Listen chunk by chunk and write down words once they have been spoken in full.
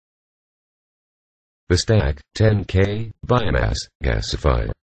the Stack 10K biomass gasifier.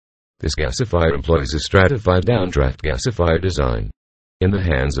 This gasifier employs a stratified downdraft gasifier design. In the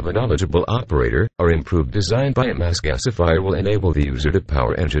hands of a knowledgeable operator, our improved design biomass gasifier will enable the user to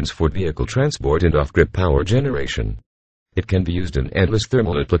power engines for vehicle transport and off-grid power generation. It can be used in endless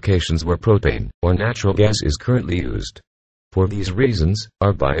thermal applications where propane or natural gas is currently used. For these reasons,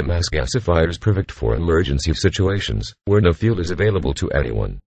 our biomass gasifier is perfect for emergency situations where no fuel is available to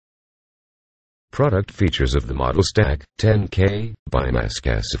anyone. Product features of the model Stack 10K biomass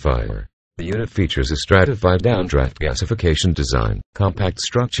gasifier. The unit features a stratified downdraft gasification design, compact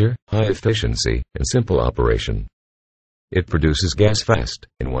structure, high efficiency, and simple operation. It produces gas fast,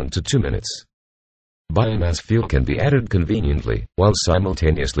 in 1 to 2 minutes. Biomass fuel can be added conveniently, while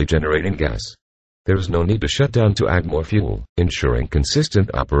simultaneously generating gas. There is no need to shut down to add more fuel, ensuring consistent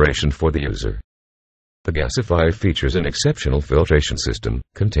operation for the user. The gasifier features an exceptional filtration system,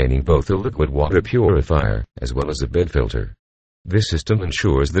 containing both a liquid water purifier, as well as a bed filter. This system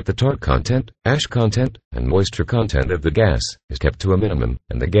ensures that the tar content, ash content, and moisture content of the gas is kept to a minimum,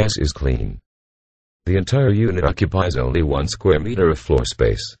 and the gas is clean. The entire unit occupies only 1 square meter of floor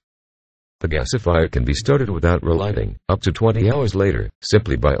space. The gasifier can be started without relighting, up to 20 hours later,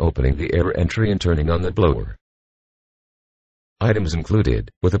 simply by opening the air entry and turning on the blower. Items included,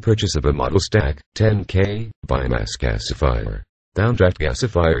 with the purchase of a model Stack 10K biomass gasifier: downdraft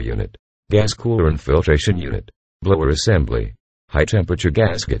gasifier unit, gas cooler and filtration unit, blower assembly, high temperature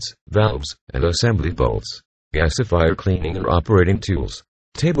gaskets, valves, and assembly bolts, gasifier cleaning and operating tools,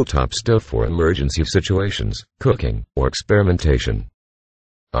 tabletop stove for emergency situations, cooking, or experimentation,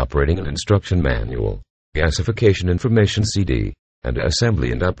 operating and instruction manual, gasification information CD, and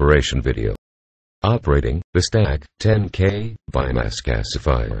assembly and operation video. Operating the Stack 10K biomass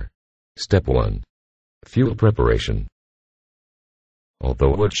gasifier. Step 1. Fuel preparation.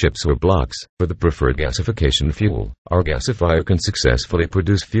 Although wood chips or blocks are the preferred gasification fuel, our gasifier can successfully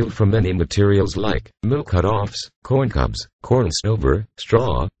produce fuel from many materials like milk cutoffs, corn cobs, corn stover,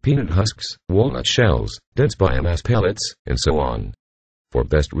 straw, peanut husks, walnut shells, dense biomass pellets, and so on. For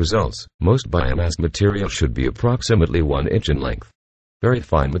best results, most biomass material should be approximately 1 inch in length. Very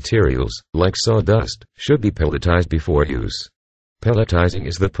fine materials, like sawdust, should be pelletized before use. Pelletizing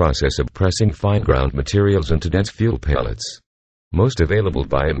is the process of pressing fine-ground materials into dense fuel pellets. Most available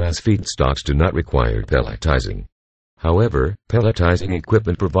biomass feedstocks do not require pelletizing. However, pelletizing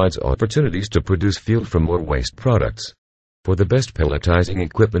equipment provides opportunities to produce fuel from more waste products. For the best pelletizing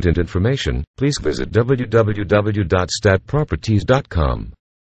equipment and information, please visit www.statproperties.com.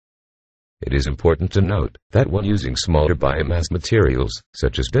 It is important to note that when using smaller biomass materials,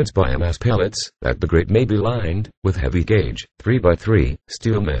 such as dense biomass pellets, that the grate may be lined with heavy gauge 3x3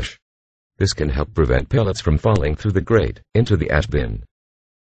 steel mesh. This can help prevent pellets from falling through the grate into the ash bin.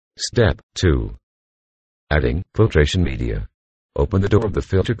 Step 2. Adding filtration media. Open the door of the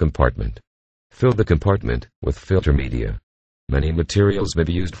filter compartment. Fill the compartment with filter media. Many materials may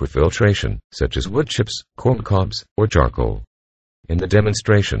be used for filtration, such as wood chips, corn cobs, or charcoal. In the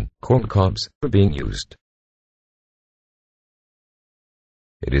demonstration, corn cobs are being used.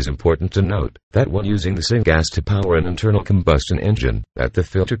 It is important to note that when using the syngas to power an internal combustion engine, that the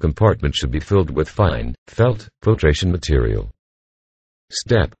filter compartment should be filled with fine, felt, filtration material.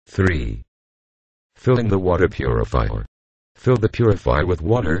 Step 3. Filling the water purifier. Fill the purifier with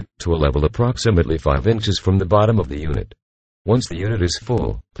water to a level approximately 5 inches from the bottom of the unit. Once the unit is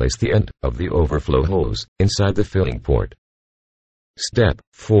full, place the end of the overflow hose inside the filling port. Step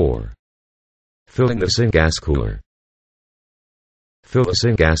 4. Filling the syngas cooler. Fill the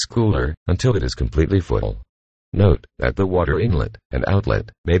syngas cooler until it is completely full. Note that the water inlet and outlet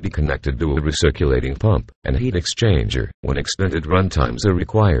may be connected to a recirculating pump and heat exchanger when extended run times are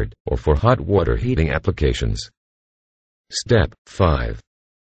required, or for hot water heating applications. Step 5.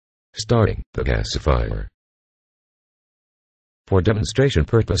 Starting the gasifier. For demonstration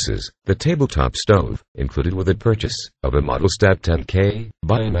purposes, the tabletop stove, included with the purchase of a model Stack 10K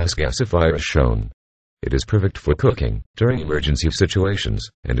biomass gasifier is shown. It is perfect for cooking during emergency situations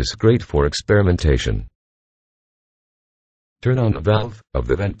and is great for experimentation. Turn on the valve of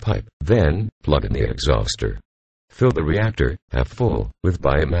the vent pipe, then plug in the exhauster. Fill the reactor half full with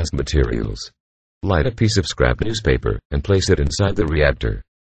biomass materials. Light a piece of scrap newspaper and place it inside the reactor.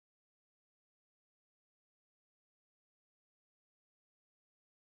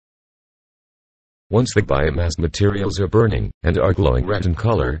 Once the biomass materials are burning and are glowing red in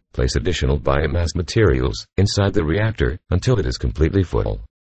color, place additional biomass materials inside the reactor until it is completely full.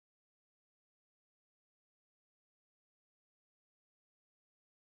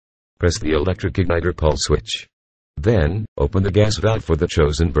 Press the electric igniter pulse switch. Then, open the gas valve for the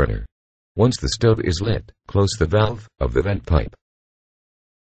chosen burner. Once the stove is lit, close the valve of the vent pipe.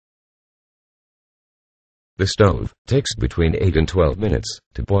 The stove takes between 8 and 12 minutes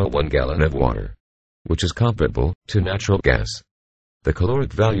to boil 1 gallon of water, which is comparable to natural gas. The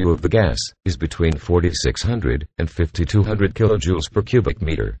caloric value of the gas is between 4,600 and 5,200 kilojoules per cubic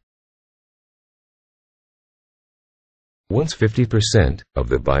meter. Once 50% of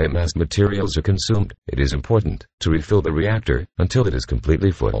the biomass materials are consumed, it is important to refill the reactor until it is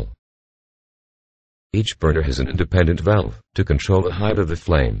completely full. Each burner has an independent valve to control the height of the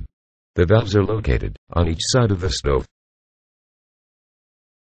flame. The valves are located on each side of the stove.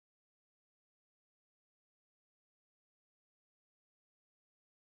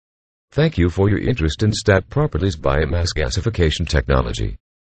 Thank you for your interest in Stat Properties biomass gasification technology.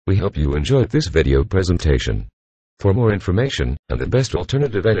 We hope you enjoyed this video presentation. For more information and the best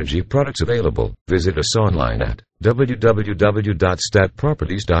alternative energy products available, visit us online at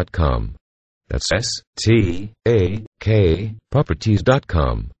www.statproperties.com. That's STAK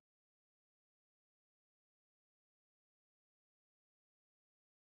properties.com.